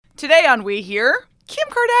Today on We Hear, Kim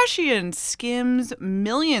Kardashian skims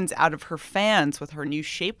millions out of her fans with her new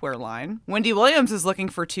shapewear line. Wendy Williams is looking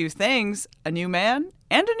for two things, a new man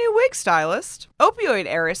and a new wig stylist. Opioid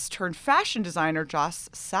heiress turned fashion designer Joss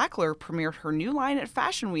Sackler premiered her new line at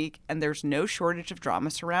Fashion Week, and there's no shortage of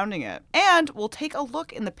drama surrounding it. And we'll take a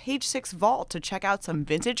look in the Page Six vault to check out some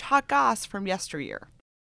vintage hot goss from yesteryear.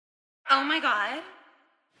 Oh my God.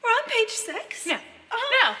 We're on Page Six? No.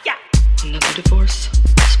 No. Yeah. Another divorce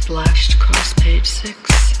splashed across Page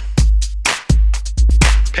Six.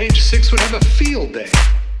 Page Six would have a field day.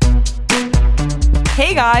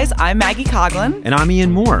 Hey guys, I'm Maggie Coughlin. And I'm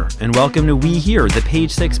Ian Moore, and welcome to We Hear, the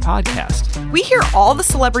Page Six podcast. We hear all the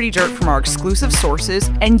celebrity dirt from our exclusive sources,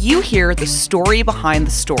 and you hear the story behind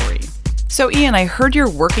the story. So Ian, I heard you're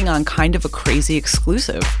working on kind of a crazy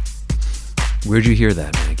exclusive. Where'd you hear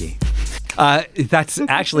that, Maggie? That's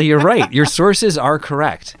actually, you're right. Your sources are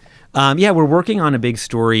correct. Yeah, we're working on a big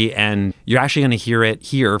story, and you're actually going to hear it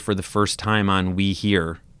here for the first time on We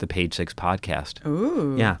Hear, the Page Six podcast.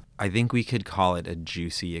 Ooh. Yeah, I think we could call it a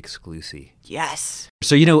juicy exclusive. Yes.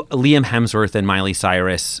 So, Liam Hemsworth and Miley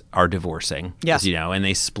Cyrus are divorcing, yes, and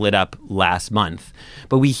they split up last month.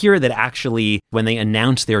 But we hear that actually when they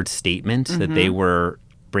announced their statement that they were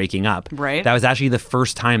breaking up, right, that was actually the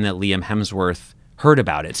first time that Liam Hemsworth heard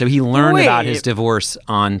about it. So he learned about his divorce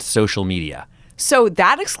on social media. So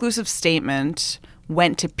that exclusive statement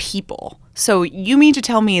went to People. So you mean to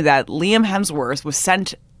tell me that Liam Hemsworth was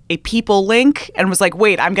sent a People link and was like,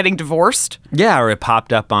 wait, I'm getting divorced? Yeah, or it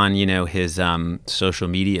popped up on, his social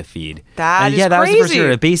media feed. That is that crazy. Was the first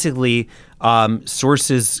year. Basically,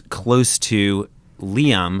 sources close to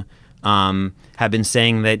Liam have been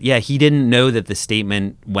saying that, he didn't know that the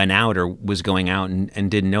statement went out or was going out and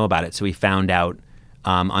didn't know about it. So he found out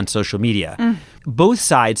on social media. Both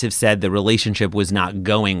sides have said the relationship was not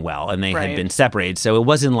going well and they had been separated. So it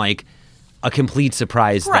wasn't like a complete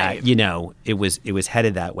surprise that, it was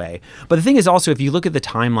headed that way. But the thing is also, if you look at the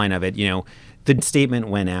timeline of it, the statement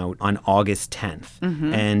went out on August 10th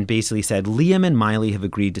and basically said, Liam and Miley have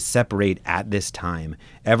agreed to separate at this time,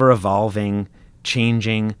 ever evolving,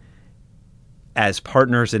 changing as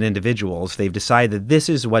partners and individuals. They've decided that this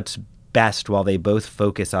is what's best while they both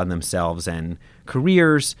focus on themselves and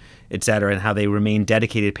careers, etc., and how they remain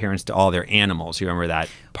dedicated parents to all their animals. You remember that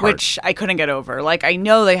part? Which I couldn't get over. Like, I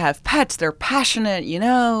know they have pets, they're passionate,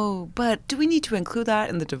 but do we need to include that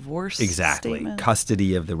in the divorce statement?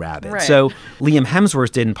 Custody of the rabbit. Right. So Liam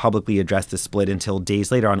Hemsworth didn't publicly address the split until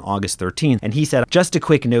days later on August 13th, and he said, just a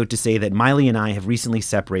quick note to say that Miley and I have recently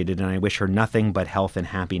separated, and I wish her nothing but health and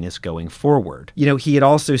happiness going forward. He had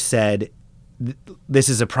also said, this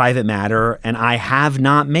is a private matter, and I have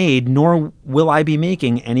not made, nor will I be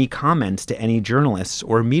making, any comments to any journalists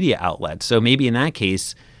or media outlets. So maybe in that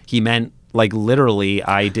case, he meant, like, literally,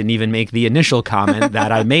 I didn't even make the initial comment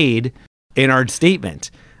that I made in our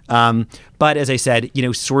statement. But as I said,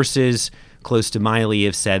 sources close to Miley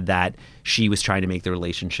have said that she was trying to make the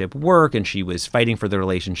relationship work and she was fighting for the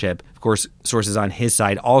relationship. Of course, sources on his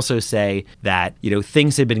side also say that,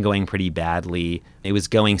 things had been going pretty badly. It was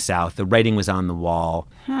going south. The writing was on the wall.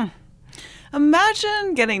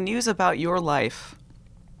 Imagine getting news about your life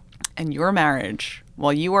and your marriage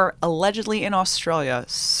while you are allegedly in Australia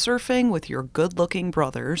surfing with your good-looking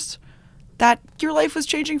brothers, that your life was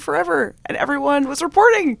changing forever and everyone was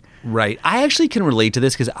reporting. Right. I actually can relate to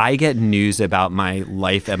this because I get news about my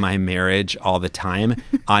life and my marriage all the time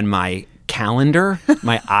on my calendar,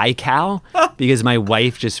 my iCal, because my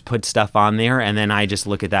wife just puts stuff on there and then I just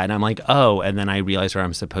look at that and I'm like, oh, and then I realize where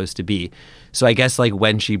I'm supposed to be. So I guess like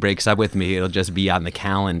when she breaks up with me, it'll just be on the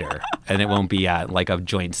calendar and it won't be like a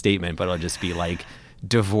joint statement, but it'll just be like,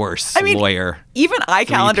 divorce lawyer. Even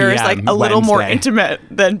iCalendar is like a little more intimate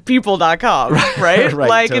than people.com, right? Right,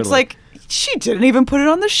 like totally. It's like she didn't even put it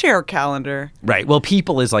on the share calendar. Right. Well,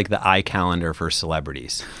 People is like the iCalendar for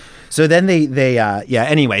celebrities. So then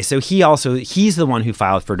anyway, so he's the one who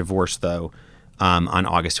filed for divorce though on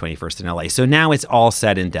August 21st in LA. So now it's all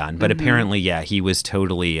said and done. But apparently, he was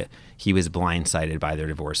blindsided by their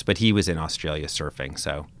divorce, but he was in Australia surfing.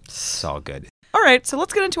 So it's all good. All right. So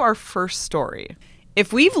let's get into our first story.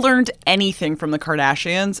 If we've learned anything from the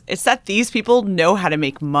Kardashians, it's that these people know how to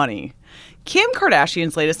make money. Kim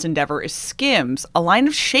Kardashian's latest endeavor is Skims, a line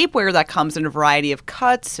of shapewear that comes in a variety of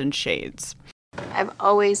cuts and shades. I've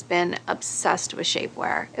always been obsessed with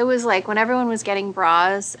shapewear. It was like when everyone was getting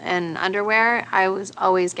bras and underwear, I was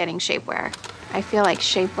always getting shapewear. I feel like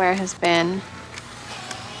shapewear has been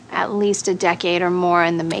at least a decade or more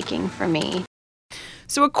in the making for me.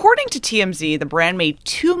 So according to TMZ, the brand made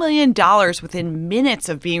 $2 million within minutes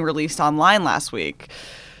of being released online last week.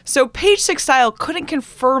 So Page Six Style couldn't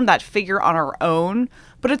confirm that figure on our own,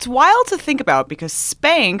 but it's wild to think about because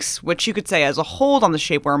Spanx, which you could say has a hold on the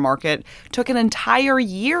shapewear market, took an entire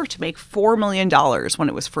year to make $4 million when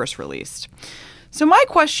it was first released. So my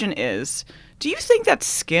question is, do you think that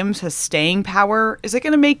Skims has staying power? Is it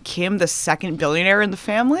going to make Kim the second billionaire in the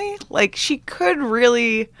family? Like, she could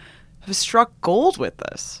really have struck gold with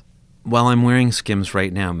this. Well, I'm wearing Skims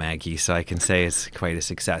right now, Maggie, so I can say it's quite a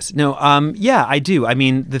success. No, yeah, I do. I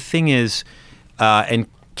mean, the thing is, and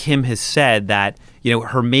Kim has said that,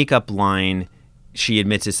 her makeup line, she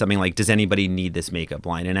admits is something like, does anybody need this makeup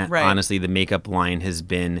line? And honestly, the makeup line has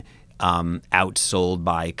been outsold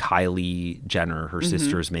by Kylie Jenner, her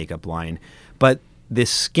sister's makeup line. But this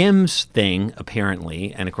Skims thing,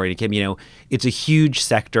 apparently, and according to Kim, it's a huge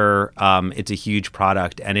sector, it's a huge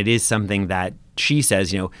product, and it is something that she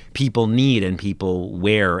says, people need and people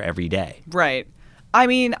wear every day. Right. I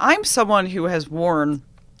mean, I'm someone who has worn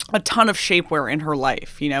a ton of shapewear in her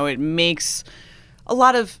life. It makes a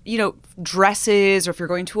lot of, dresses, or if you're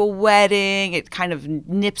going to a wedding, it kind of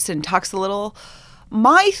nips and tucks a little.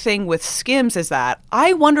 My thing with Skims is that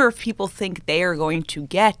I wonder if people think they are going to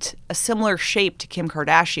get a similar shape to Kim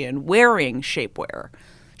Kardashian wearing shapewear.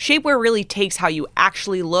 Shapewear really takes how you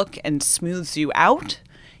actually look and smooths you out.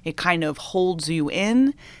 It kind of holds you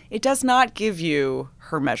in. It does not give you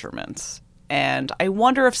her measurements. And I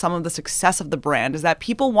wonder if some of the success of the brand is that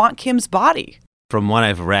people want Kim's body. From what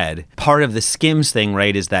I've read, part of the Skims thing,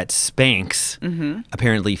 right, is that Spanx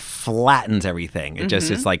apparently flattens everything. It just,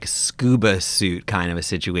 it's like a scuba suit kind of a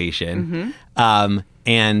situation.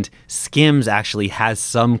 And Skims actually has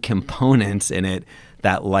some components in it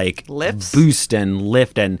that like boost and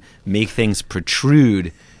lift and make things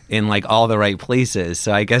protrude in like all the right places.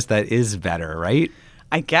 So I guess that is better, right?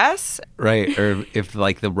 I guess. Right. Or if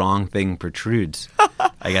like the wrong thing protrudes,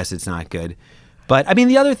 I guess it's not good. But I mean,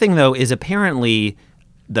 the other thing, though, is apparently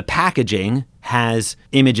the packaging has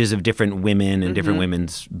images of different women and different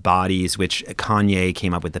women's bodies, which Kanye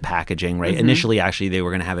came up with the packaging, right? Initially, actually, they were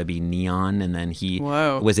going to have it be neon. And then he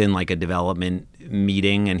was in like a development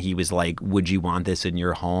meeting and he was like, would you want this in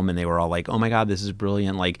your home? And they were all like, oh, my God, this is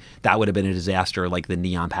brilliant. Like that would have been a disaster, like the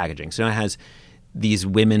neon packaging. So it has these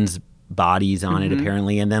women's bodies on it,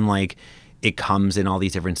 apparently. And then like it comes in all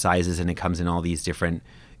these different sizes and it comes in all these different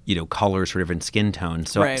colors for different skin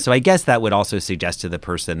tones. So, so I guess that would also suggest to the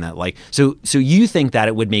person that like, so you think that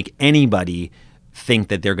it would make anybody think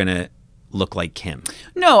that they're going to look like Kim?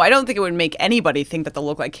 No, I don't think it would make anybody think that they'll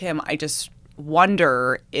look like Kim. I just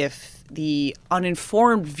wonder if the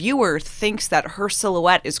uninformed viewer thinks that her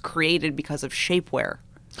silhouette is created because of shapewear.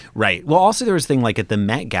 Right. Well, also there was a thing like at the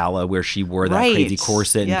Met Gala where she wore that crazy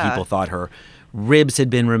corset and people thought her ribs had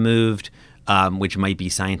been removed. Which might be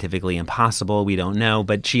scientifically impossible. We don't know.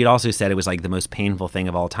 But she had also said it was like the most painful thing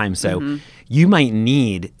of all time. So you might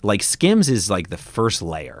need, like Skims is like the first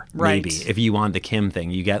layer, maybe. If you want the Kim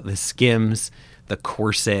thing, you get the Skims, the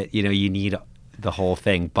corset, you need the whole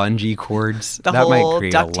thing. Bungee cords. The that whole might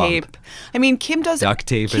create duct a lump. tape. I mean, Kim does duct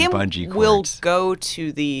tape Kim and bungee cords. Will go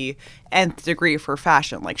to the nth degree for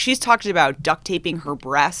fashion. Like she's talked about duct taping her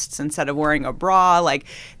breasts instead of wearing a bra. Like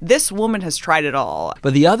this woman has tried it all.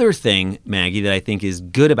 But the other thing, Maggie, that I think is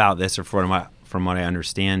good about this, or from what I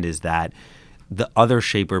understand, is that the other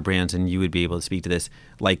shapewear brands, and you would be able to speak to this,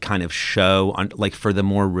 like kind of show on, like for the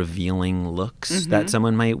more revealing looks that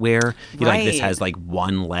someone might wear. Like this has like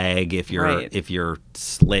one leg if you're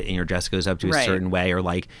slit and your dress goes up to a certain way, or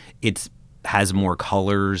like it's has more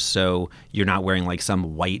colors, so you're not wearing like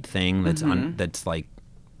some white thing that's that's like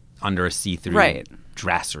under a see-through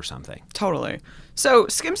dress or something. Totally. So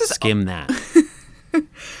Skims is skim that.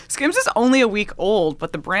 Skims is only a week old,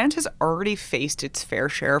 but the brand has already faced its fair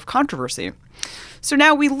share of controversy. So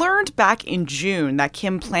now we learned back in June that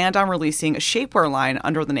Kim planned on releasing a shapewear line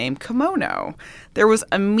under the name Kimono. There was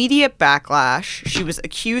immediate backlash. She was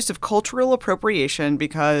accused of cultural appropriation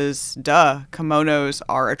because, kimonos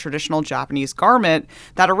are a traditional Japanese garment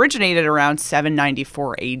that originated around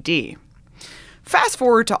 794 AD. Fast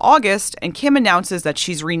forward to August, and Kim announces that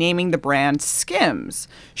she's renaming the brand Skims.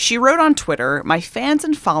 She wrote on Twitter, "My fans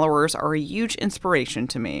and followers are a huge inspiration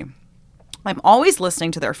to me. I'm always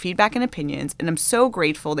listening to their feedback and opinions, and I'm so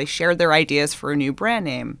grateful they shared their ideas for a new brand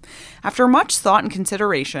name. After much thought and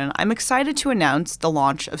consideration, I'm excited to announce the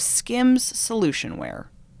launch of Skims Solution Wear."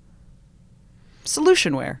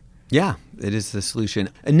 Solution Wear. Yeah, it is the solution.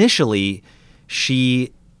 Initially,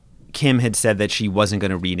 Kim had said that she wasn't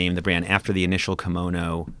going to rename the brand after the initial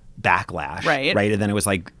kimono backlash. Right. And then it was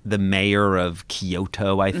like the mayor of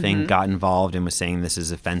Kyoto, I think, got involved and was saying this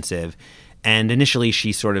is offensive. And initially,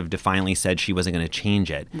 she sort of defiantly said she wasn't going to change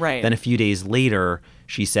it. Right. Then a few days later,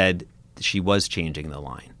 she said she was changing the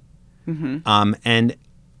line. And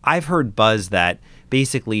I've heard buzz that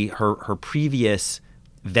basically her previous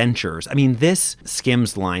ventures, I mean, this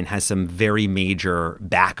Skims line has some very major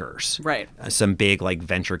backers. Right. Some big like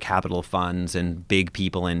venture capital funds and big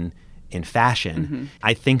people in fashion.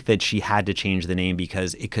 I think that she had to change the name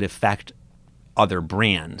because it could affect other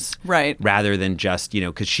brands. Right. Rather than just,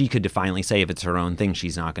 because she could defiantly say if it's her own thing,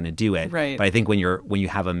 she's not going to do it. Right. But I think when you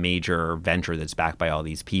have a major venture that's backed by all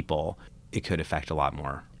these people, it could affect a lot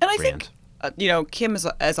more And I brands. think, Kim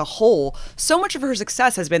as a whole, so much of her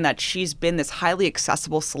success has been that she's been this highly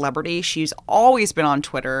accessible celebrity. She's always been on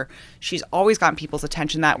Twitter. She's always gotten people's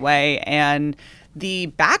attention that way. And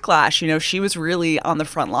the backlash, she was really on the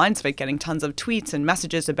front lines of it, getting tons of tweets and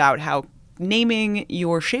messages about how naming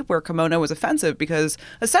your shapewear kimono was offensive because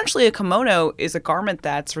essentially a kimono is a garment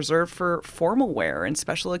that's reserved for formal wear and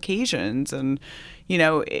special occasions. And,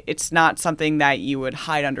 it's not something that you would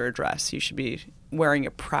hide under a dress. You should be wearing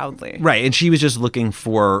it proudly. Right. And she was just looking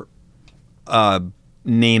for a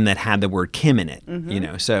name that had the word Kim in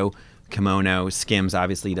it, So kimono, Skims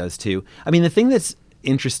obviously does too. I mean, the thing that's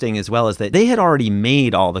interesting as well is that they had already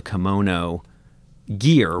made all the kimono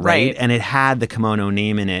gear, right? And it had the kimono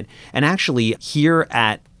name in it. And actually here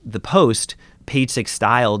at the Post, Page Six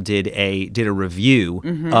Style did a review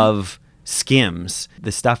of Skims,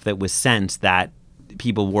 the stuff that was sent that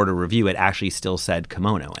people wore to review it actually still said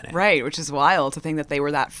kimono in it. Right, which is wild to think that they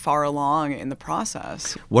were that far along in the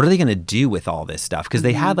process. What are they going to do with all this stuff? Because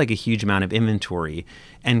they had like a huge amount of inventory.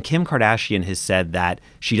 And Kim Kardashian has said that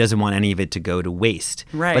she doesn't want any of it to go to waste.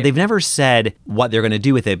 Right. But they've never said what they're going to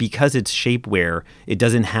do with it. Because it's shapewear, it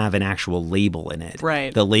doesn't have an actual label in it.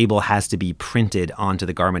 Right. The label has to be printed onto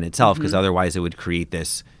the garment itself because otherwise it would create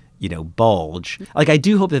this, bulge. Like, I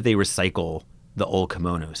do hope that they recycle the old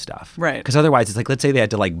kimono stuff. Right. Because otherwise it's like, let's say they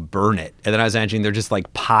had to like burn it. And then I was imagining they're just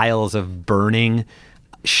like piles of burning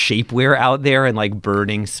shapewear out there and like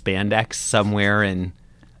burning spandex somewhere in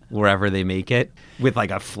wherever they make it with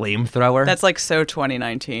like a flamethrower. That's like so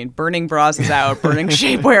 2019. Burning bras is out, burning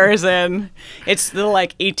shapewear is in. It's the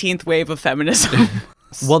like 18th wave of feminism.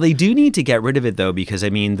 Well, they do need to get rid of it, though, because, I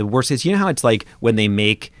mean, the worst is, how it's like when they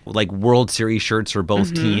make, like, World Series shirts for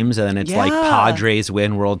both teams, and then it's like Padres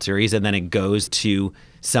win World Series, and then it goes to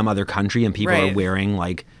some other country, and people are wearing,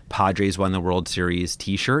 like, Padres won the World Series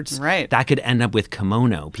T-shirts. Right. That could end up with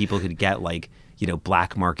kimono. People could get, like,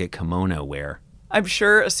 black market kimono wear. I'm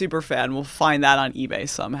sure a super fan will find that on eBay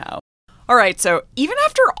somehow. All right, so even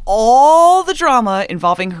after all the drama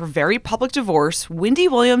involving her very public divorce, Wendy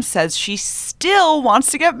Williams says she still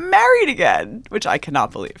wants to get married again, which I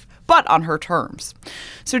cannot believe, but on her terms.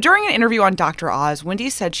 So during an interview on Dr. Oz, Wendy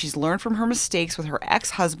said she's learned from her mistakes with her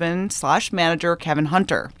ex-husband/manager, Kevin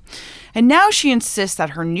Hunter. And now she insists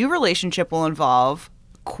that her new relationship will involve,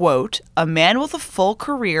 quote, a man with a full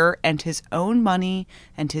career and his own money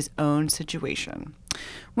and his own situation.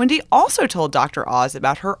 Wendy also told Dr. Oz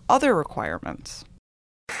about her other requirements.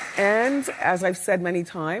 And as I've said many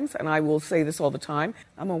times, and I will say this all the time,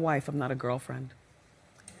 I'm a wife, I'm not a girlfriend.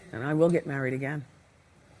 And I will get married again.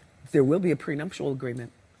 There will be a prenuptial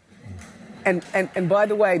agreement. And by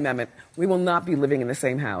the way, Mehmet, we will not be living in the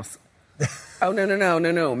same house. Oh,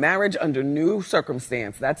 no. Marriage under new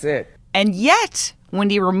circumstance, that's it. And yet,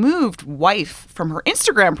 Wendy removed wife from her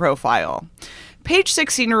Instagram profile. Page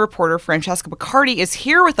Six senior reporter Francesca Picardi is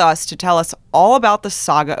here with us to tell us all about the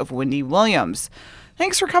saga of Wendy Williams.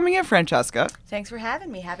 Thanks for coming in, Francesca. Thanks for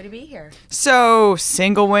having me. Happy to be here. So,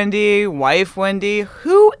 single Wendy, wife Wendy,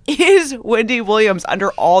 who is Wendy Williams under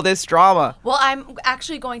all this drama? Well, I'm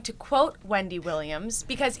actually going to quote Wendy Williams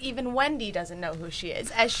because even Wendy doesn't know who she is.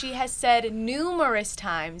 As she has said numerous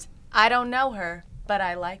times, I don't know her, but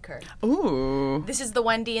I like her. Ooh. This is the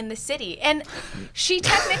Wendy in the city. And she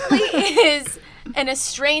technically is an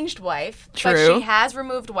estranged wife, True. but she has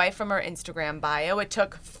removed wife from her Instagram bio. It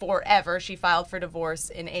took forever. She filed for divorce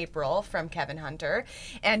in April from Kevin Hunter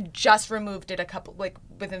and just removed it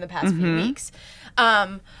within the past few weeks.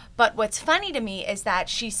 But what's funny to me is that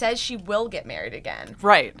she says she will get married again.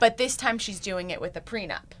 Right. But this time she's doing it with a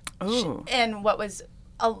prenup. Ooh. And what was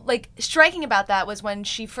striking about that was when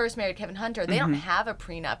she first married Kevin Hunter, they don't have a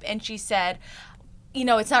prenup. And she said,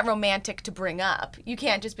 it's not romantic to bring up. You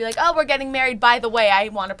can't just be like, oh, we're getting married. By the way, I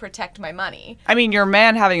want to protect my money. I mean, your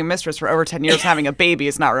man having a mistress for over 10 years having a baby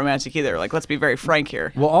is not romantic either. Like, let's be very frank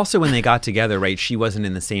here. Well, also when they got together, right, she wasn't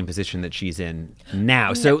in the same position that she's in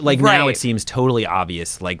now. So, now it seems totally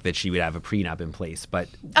obvious, like, that she would have a prenup in place. But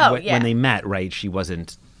when they met, right, she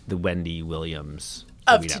wasn't the Wendy Williams.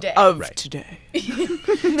 Of we know. today. Of Right. today.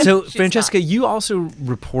 So, Francesca, you also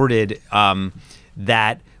reported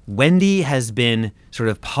that Wendy has been sort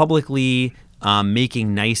of publicly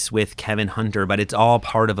making nice with Kevin Hunter, but it's all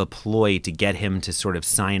part of a ploy to get him to sort of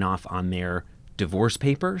sign off on their divorce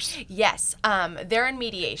papers? Yes, they're in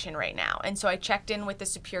mediation right now. And so I checked in with the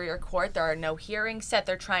Superior Court. There are no hearings set.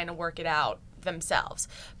 They're trying to work it out themselves.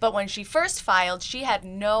 But when she first filed, she had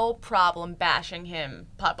no problem bashing him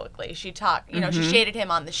publicly. She talked, she shaded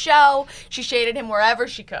him on the show. She shaded him wherever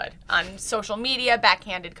she could on social media,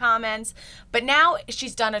 backhanded comments. But now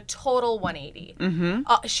she's done a total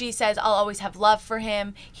 180. She says, I'll always have love for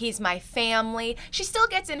him. He's my family. She still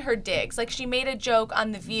gets in her digs. Like she made a joke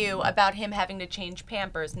on The View about him having to change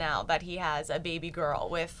Pampers now that he has a baby girl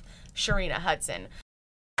with Sharina Hudson.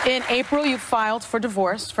 In April, you filed for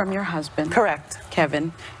divorce from your husband. Correct.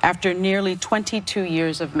 Kevin, after nearly 22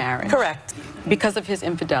 years of marriage. Correct. Because of his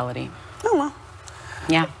infidelity. Oh, well.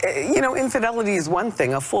 Yeah. Infidelity is one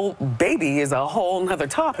thing. A full baby is a whole nother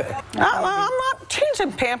topic. I'm not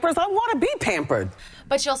changing Pampers. I want to be pampered.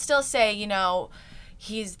 But she'll still say,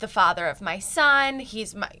 he's the father of my son.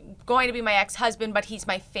 He's going to be my ex-husband, but he's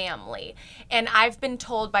my family. And I've been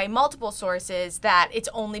told by multiple sources that it's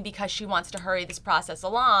only because she wants to hurry this process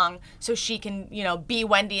along so she can, be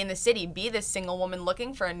Wendy in the city, be this single woman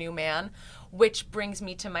looking for a new man, which brings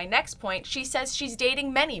me to my next point. She says she's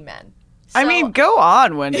dating many men. I mean, go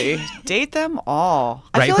on, Wendy. Date them all.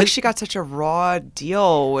 I Right, feel like but- she got such a raw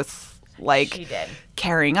deal with, She did.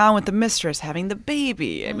 carrying on with the mistress, having the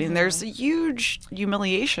baby. I mean, there's a huge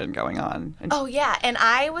humiliation going on. And Oh, yeah. And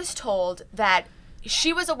I was told that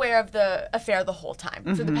she was aware of the affair the whole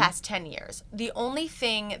time for the past 10 years. The only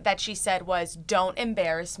thing that she said was, don't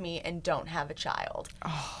embarrass me and don't have a child.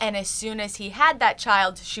 And as soon as he had that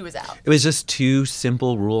child, she was out. It was just two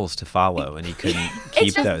simple rules to follow, and he couldn't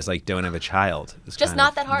keep just- those. Like, don't have a child. It was Just kind not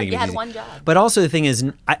of- that I hard. think it You was had easy. one job. But also the thing is,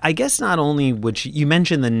 I guess not only would she, you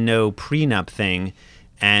mentioned the no prenup thing,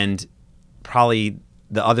 and probably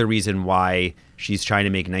the other reason why she's trying to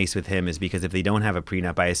make nice with him is because if they don't have a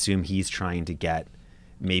prenup, I assume he's trying to get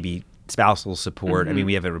maybe spousal support. I mean,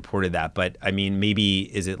 we haven't reported that, but I mean, maybe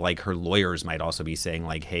is it like her lawyers might also be saying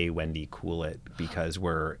like, hey, Wendy, cool it because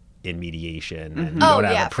we're in mediation and we don't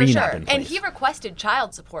have a for prenup sure. in place. And he requested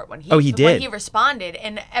child support when he He did? when he responded,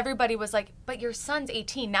 and everybody was like, "But your son's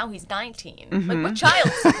 18 now; he's 19. Like, what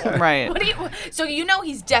child support? Right. What do you?" So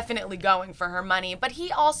he's definitely going for her money, but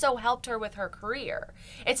he also helped her with her career.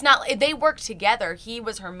 It's not they worked together. He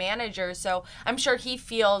was her manager, so I'm sure he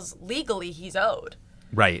feels legally he's owed.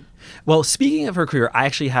 Right. Well, speaking of her career, I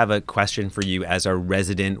actually have a question for you as our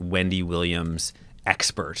resident Wendy Williams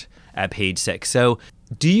expert at Page Six. So,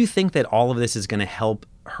 do you think that all of this is going to help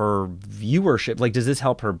her viewership? Like, does this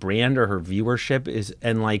help her brand or her viewership?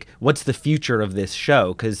 And like, what's the future of this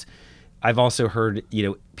show? Because I've also heard,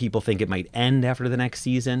 people think it might end after the next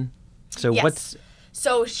season. So Yes.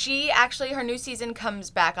 So her new season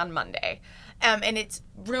comes back on Monday. And it's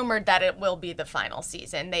rumored that it will be the final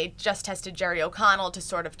season. They just tested Jerry O'Connell to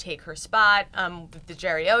sort of take her spot with the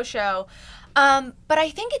Jerry O Show. But I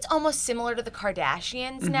think it's almost similar to the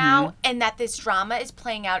Kardashians now, and that this drama is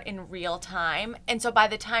playing out in real time. And so by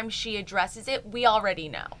the time she addresses it, we already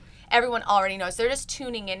know. Everyone already knows. They're just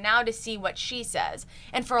tuning in now to see what she says.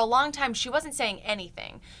 And for a long time, she wasn't saying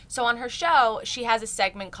anything. So on her show, she has a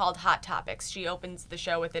segment called Hot Topics. She opens the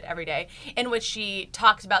show with it every day, in which she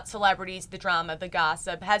talks about celebrities, the drama, the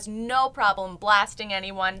gossip, has no problem blasting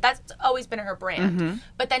anyone. That's always been her brand.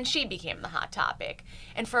 But then she became the hot topic.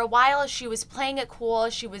 And for a while, she was playing it cool.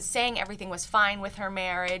 She was saying everything was fine with her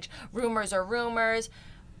marriage. Rumors are rumors.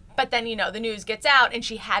 But then, the news gets out, and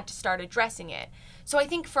she had to start addressing it. So I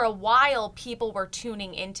think for a while, people were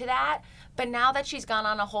tuning into that. But now that she's gone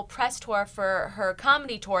on a whole press tour for her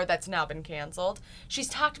comedy tour that's now been canceled, she's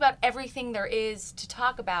talked about everything there is to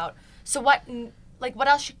talk about. So what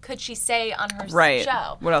else could she say on her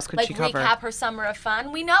show? What else could she cover? Recap her summer of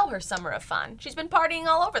fun. We know her summer of fun. She's been partying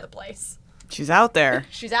all over the place. she's out there.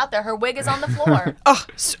 She's out there. Her wig is on the floor.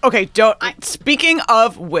 Okay, speaking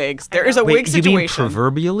of wigs, there is a wig you mean situation.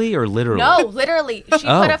 proverbially or literally? No, literally. She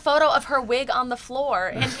put a photo of her wig on the floor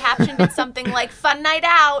and captioned it something like, "Fun night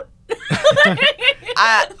out."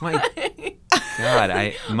 My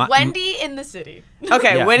God, Wendy in the city.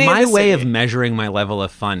 Okay, yeah, Wendy in my the way city. of measuring my level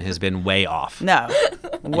of fun has been way off. No,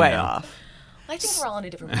 way off. I think we're all in a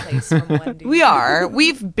different place from Wendy. We are.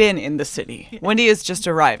 We've been in the city. Wendy is just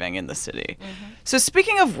arriving in the city. So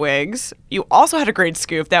speaking of wigs, you also had a great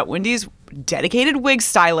scoop that Wendy's dedicated wig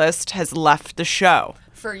stylist has left the show.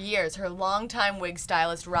 for years. Her longtime wig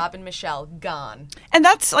stylist, Robin Michelle, gone. And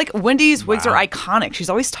that's like Wendy's wigs are iconic. She's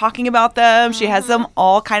always talking about them. She has them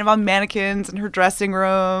all kind of on mannequins in her dressing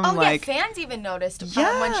room. Oh, like, yeah. Fans even noticed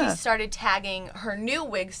when she started tagging her new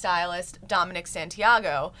wig stylist, Dominic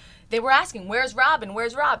Santiago. They were asking, where's Robin?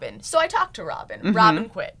 Where's Robin? So I talked to Robin. Robin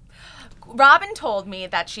quit. Robin told me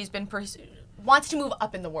that she's been wants to move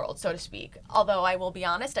up in the world, so to speak. Although I will be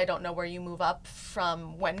honest, I don't know where you move up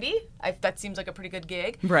from Wendy. That seems like a pretty good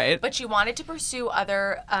gig. Right. But she wanted to pursue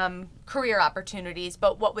other career opportunities.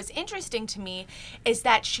 But what was interesting to me is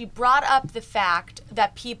that she brought up the fact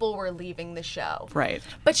that people were leaving the show. Right.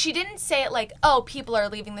 But she didn't say it like, oh, people are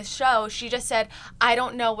leaving the show. She just said, I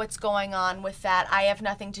don't know what's going on with that. I have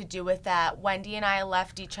nothing to do with that. Wendy and I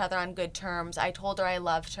left each other on good terms. I told her I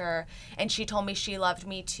loved her, and she told me she loved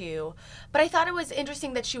me too. But I thought it was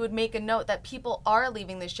interesting that she would make a note that people are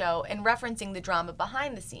leaving the show and referencing the drama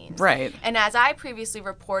behind the scenes. Right. And as I previously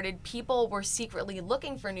reported, people were secretly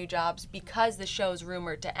looking for new jobs because the show's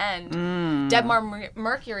rumored to end. Debmar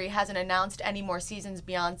Mercury hasn't announced any more seasons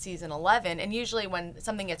beyond season 11, and usually when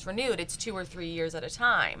something gets renewed, it's 2 or 3 years at a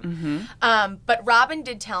time. But Robin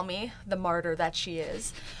did tell me, the martyr that she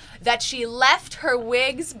is, that she left her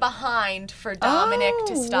wigs behind for Dominic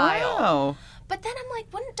to style. Wow. But then I'm like,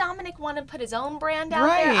 wouldn't Dominic want to put hest own brand out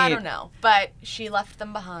there? I don't know. But she left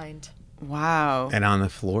them behind. Wow. And on the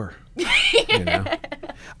floor. You know?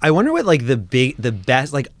 I wonder what like the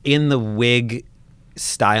best, like in the wig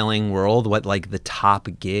styling world, what like the top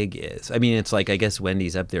gig is. I mean, it's like, I guess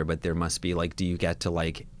Wendy's up there, but there must be like, do you get to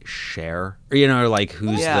like share? Or, you know, like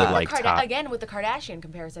who's the like top? Again, with the Kardashian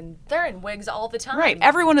comparison, they're in wigs all the time. Right.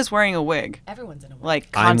 Everyone is wearing a wig. Everyone's in a wig. Like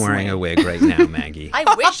I'm constantly. wearing a wig right now, Maggie.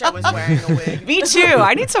 I wish I was wearing a wig. Me too.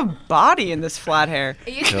 I need some body in this flat hair.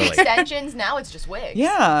 It used to be extensions, now it's just wigs.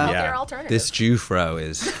 Yeah. Healthier alternative. This Jufro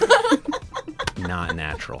is not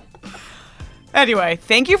natural. Anyway,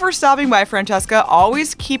 thank you for stopping by, Francesca.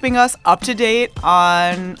 Always keeping us up to date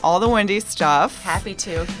on all the Wendy's stuff. Happy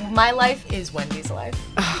to. My life is Wendy's life.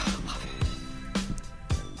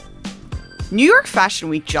 New York Fashion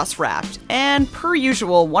Week just wrapped, and per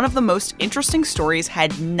usual, one of the most interesting stories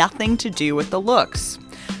had nothing to do with the looks.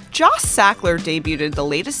 Joss Sackler debuted the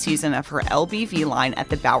latest season of her LBV line at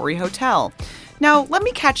the Bowery Hotel. Now, let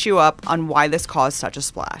me catch you up on why this caused such a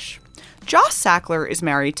splash. Joss Sackler is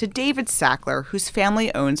married to David Sackler, whose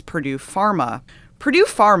family owns Purdue Pharma. Purdue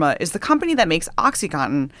Pharma is the company that makes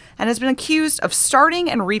OxyContin and has been accused of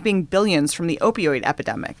starting and reaping billions from the opioid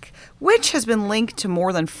epidemic, which has been linked to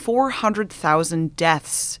more than 400,000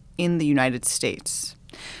 deaths in the United States.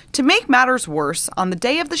 To make matters worse, on the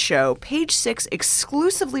day of the show, Page Six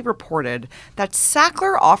exclusively reported that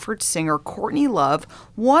Sackler offered singer Courtney Love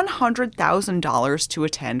 $100,000 to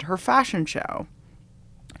attend her fashion show.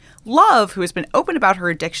 Love, who has been open about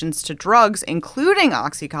her addictions to drugs, including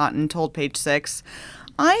OxyContin, told Page Six,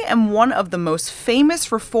 "I am one of the most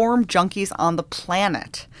famous reform junkies on the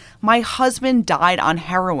planet. My husband died on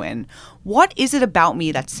heroin. What is it about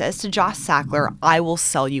me that says to Joss Sackler, I will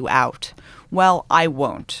sell you out? Well, I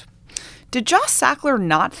won't." Did Joss Sackler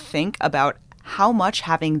not think about how much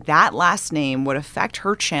having that last name would affect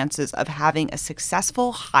her chances of having a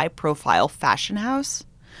successful, high-profile fashion house?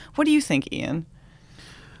 What do you think, Ian?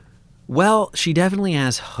 Well, she definitely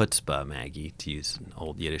has chutzpah, Maggie, to use an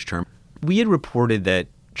old Yiddish term. We had reported that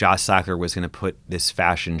Joss Sackler was going to put this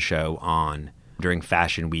fashion show on during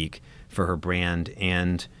Fashion Week for her brand,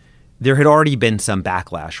 and there had already been some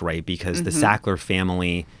backlash, right? Because the Sackler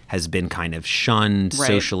family has been kind of shunned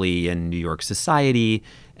socially in New York society,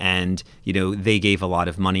 and, you know, they gave a lot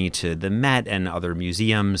of money to the Met and other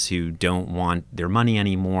museums who don't want their money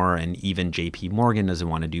anymore, and even J.P. Morgan doesn't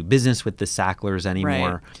want to do business with the Sacklers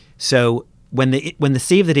anymore. Right. So when the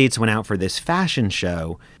save the dates went out for this fashion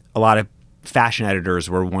show, a lot of fashion editors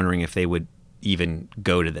were wondering if they would even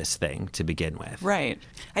go to this thing to begin with. Right.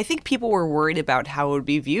 I think people were worried about how it would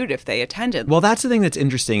be viewed if they attended. Well, that's the thing that's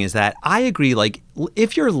interesting is that I agree, like,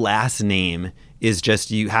 if your last name is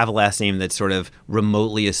just you have a last name that's sort of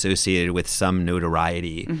remotely associated with some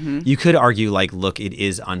notoriety, you could argue, like, look, it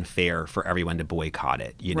is unfair for everyone to boycott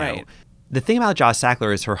it, you know? Right. The thing about Joss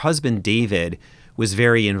Sackler is her husband, David, was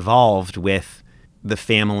very involved with the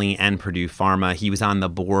family and Purdue Pharma. He was on the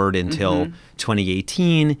board until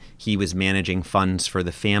 2018. He was managing funds for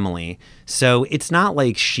the family. So it's not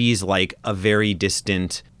like she's like a very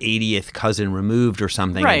distant 80th cousin removed or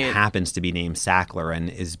something and happens to be named Sackler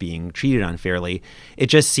and is being treated unfairly. It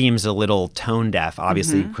just seems a little tone deaf,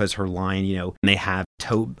 obviously, because her line, you know, they have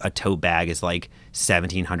a tote bag is like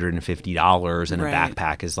 $1,750 and a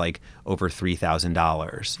backpack is like over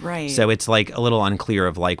 $3,000. Right. So it's like a little unclear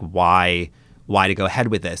of like why why to go ahead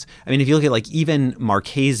with this. I mean, if you look at like even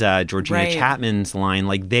Marchesa, Georgina Right. Chapman's line,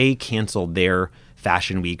 like they canceled their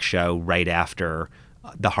Fashion Week show right after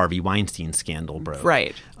the Harvey Weinstein scandal broke.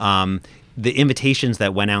 Right. The invitations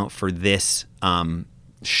that went out for this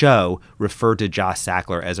show referred to Joss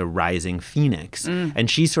Sackler as a rising phoenix, and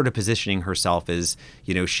she's sort of positioning herself as,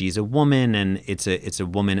 you know, she's a woman and it's a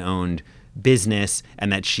woman-owned business,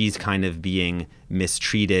 and that she's kind of being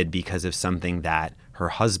mistreated because of something that her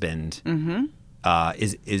husband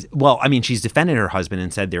is well, I mean, she's defended her husband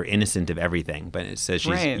and said they're innocent of everything, but it says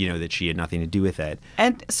she's Right. you know, that she had nothing to do with it.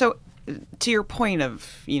 And so, to your point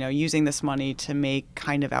of, you know, using this money to make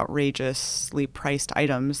kind of outrageously priced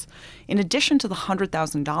items, in addition to the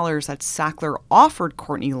 $100,000 that Sackler offered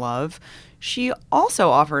Courtney Love, she also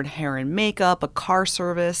offered hair and makeup, a car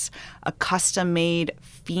service, a custom-made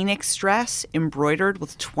Phoenix dress embroidered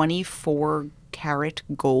with 24-karat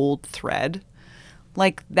gold thread.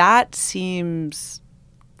 Like, that seems...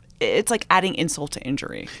 It's like adding insult to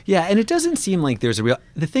injury. Yeah, and it doesn't seem like there's a real...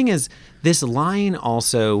 The thing is, this line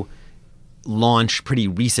also launched pretty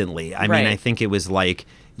recently. I mean, Right. I think it was like,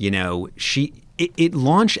 you know, it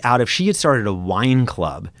launched out of... She had started a wine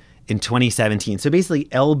club in 2017. So basically,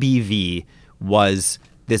 LBV was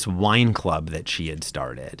this wine club that she had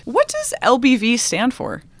started. What does LBV stand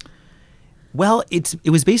for? Well, it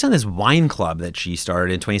was based on this wine club that she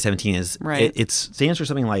started in 2017. Right. It stands for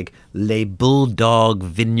something like Les Bulldogs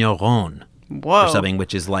Vignerons. Whoa. Or something,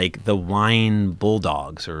 which is like the wine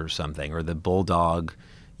bulldogs or something, or the bulldog,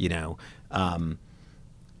 you know,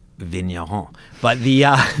 vigneron. But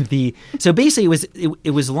so basically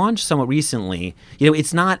it was launched somewhat recently. You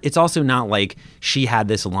know, it's also not like she had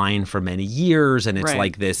this line for many years and it's Right.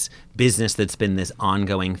 like this business that's been this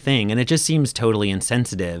ongoing thing. And it just seems totally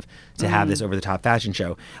insensitive to have this over the top fashion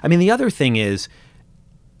show. I mean, the other thing is,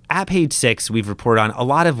 at Page Six, we've reported on a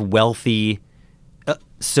lot of wealthy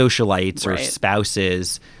socialites or Right.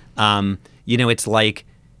 spouses. You know, it's like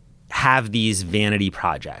have these vanity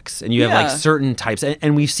projects, and you have like Yeah. certain types,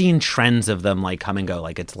 and we've seen trends of them like come and go.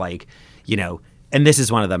 Like it's like, you know, and this is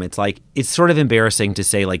one of them. It's like, it's sort of embarrassing to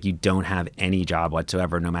say like you don't have any job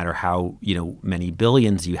whatsoever, no matter how, you know, many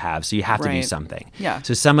billions you have. So you have to do Right. something. Yeah.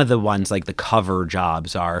 So some of the ones like the cover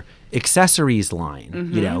jobs are accessories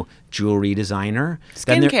line, you know, jewelry designer,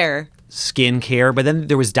 Then there- skincare, but then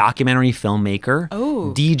there was documentary filmmaker.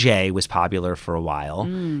 Oh. DJ was popular for a while.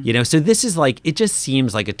 You know, so this is like, it just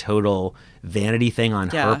seems like a total vanity thing on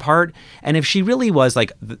Yeah. her part. And if she really was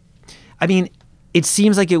like, I mean, it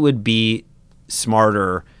seems like it would be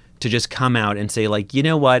smarter to just come out and say like, you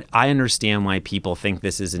know what, I understand why people think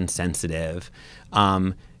this is insensitive.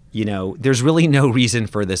 You know, there's really no reason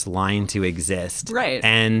for this line to exist. Right.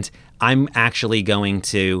 And I'm actually going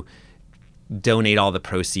to donate all the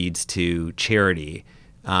proceeds to charity.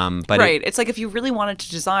 But Right. It's like, if you really wanted to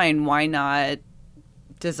design, why not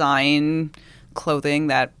design clothing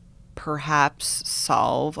that perhaps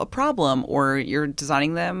solve a problem, or you're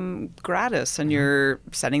designing them gratis and you're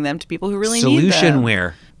sending them to people who really need them. solution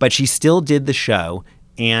wear. But she still did the show,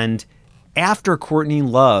 and after Courtney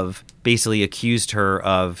Love basically accused her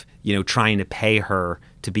of, you know, trying to pay her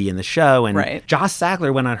to be in the show, and Right. Joss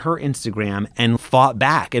Sackler went on her Instagram and fought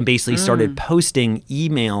back and basically started posting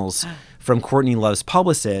emails from Courtney Love's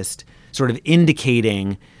publicist, sort of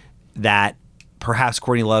indicating that perhaps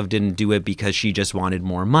Courtney Love didn't do it because she just wanted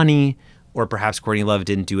more money, or perhaps Courtney Love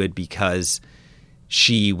didn't do it because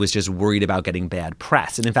she was just worried about getting bad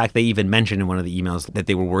press. And in fact, they even mentioned in one of the emails that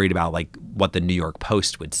they were worried about like what the New York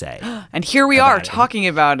Post would say. And here we are talking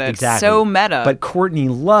about it. Exactly. So meta. But Courtney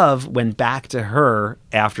Love went back to her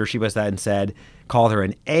after she was that and said, called her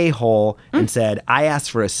an a-hole and said, I asked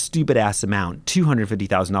for a stupid ass amount,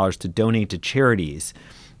 $250,000 to donate to charities.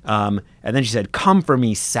 And then she said, come for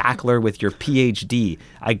me, Sackler, with your PhD.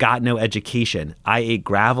 I got no education. I ate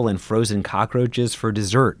gravel and frozen cockroaches for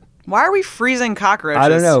dessert. Why are we freezing cockroaches? I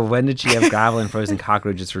don't know. When did she have gravel and frozen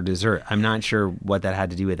cockroaches for dessert? I'm not sure what that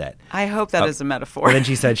had to do with it. I hope that is a metaphor. But then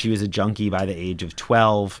she said she was a junkie by the age of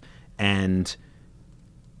 12, and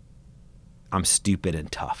I'm stupid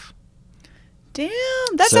and tough. Damn,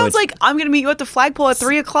 that So sounds it's- like I'm going to meet you at the flagpole at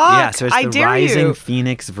 3 o'clock. Yeah, so it's I the dare rising you.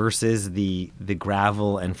 phoenix versus the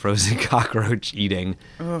gravel and frozen cockroach eating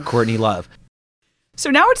Courtney Love. So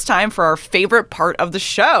now it's time for our favorite part of the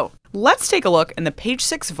show. Let's take a look in the Page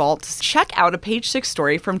Six vault to check out a Page Six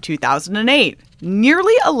story from 2008.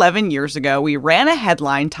 Nearly 11 years ago, we ran a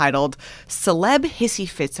headline titled, Celeb Hissy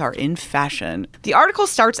Fits Are in Fashion. The article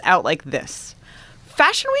starts out like this.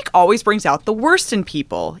 Fashion Week always brings out the worst in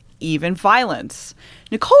people, even violence.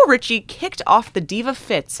 Nicole Richie kicked off the diva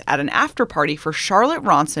fits at an after-party for Charlotte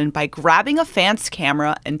Ronson by grabbing a fan's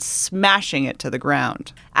camera and smashing it to the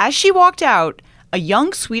ground. As she walked out, a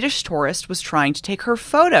young Swedish tourist was trying to take her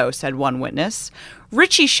photo, said one witness.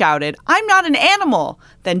 Richie shouted, "I'm not an animal,"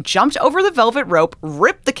 then jumped over the velvet rope,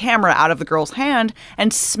 ripped the camera out of the girl's hand,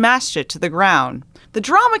 and smashed it to the ground. The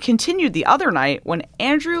drama continued the other night when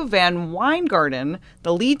Andrew Van Weingarten,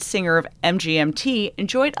 the lead singer of MGMT,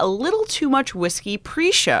 enjoyed a little too much whiskey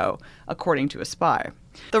pre-show, according to a spy.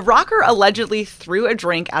 The rocker allegedly threw a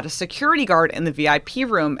drink at a security guard in the VIP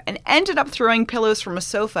room and ended up throwing pillows from a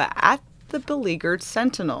sofa at the beleaguered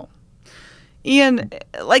Sentinel. Ian,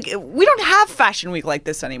 we don't have Fashion Week like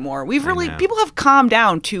this anymore. People have calmed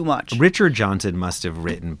down too much. Richard Johnson must have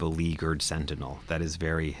written Beleaguered Sentinel. That is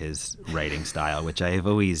very his writing style, which I have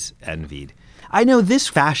always envied. I know this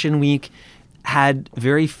Fashion Week had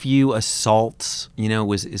very few assaults,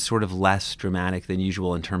 is sort of less dramatic than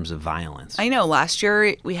usual in terms of violence. I know. Last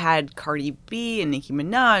year we had Cardi B and Nicki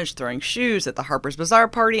Minaj throwing shoes at the Harper's Bazaar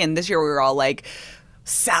party, and this year we were all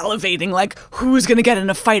salivating, who's going to get in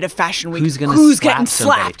a fight at Fashion Week? Who's getting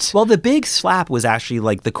slapped? Well, the big slap was actually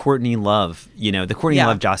the Courtney Love, the Courtney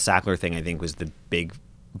Love Joss Sackler thing, I think, was the big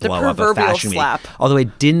blow up of Fashion slap. Week. Although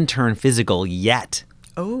it didn't turn physical yet.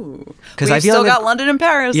 Oh. Because I still got London and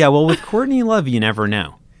Paris. Yeah, well, with Courtney Love, you never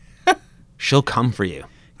know. She'll come for you.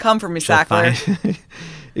 Come for me, Sackler.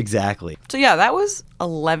 Exactly. So yeah, that was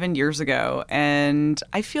 11 years ago, and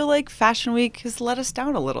I feel like Fashion Week has let us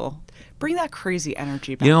down a little. Bring that crazy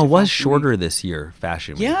energy back. It was shorter this year,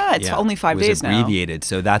 Fashion Week. Yeah, it's only 5 days now. It was abbreviated,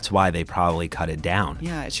 so that's why they probably cut it down.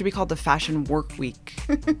 Yeah, it should be called the Fashion Work Week.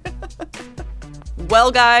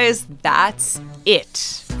 Well, guys, that's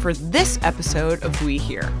it for this episode of We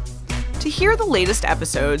Hear. To hear the latest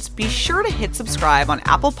episodes, be sure to hit subscribe on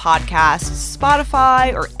Apple Podcasts,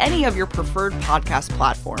 Spotify, or any of your preferred podcast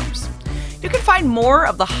platforms. You can find more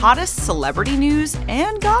of the hottest celebrity news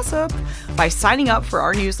and gossip by signing up for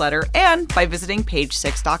our newsletter and by visiting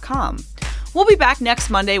page6.com. We'll be back next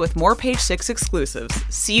Monday with more Page 6 exclusives.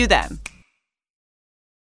 See you then.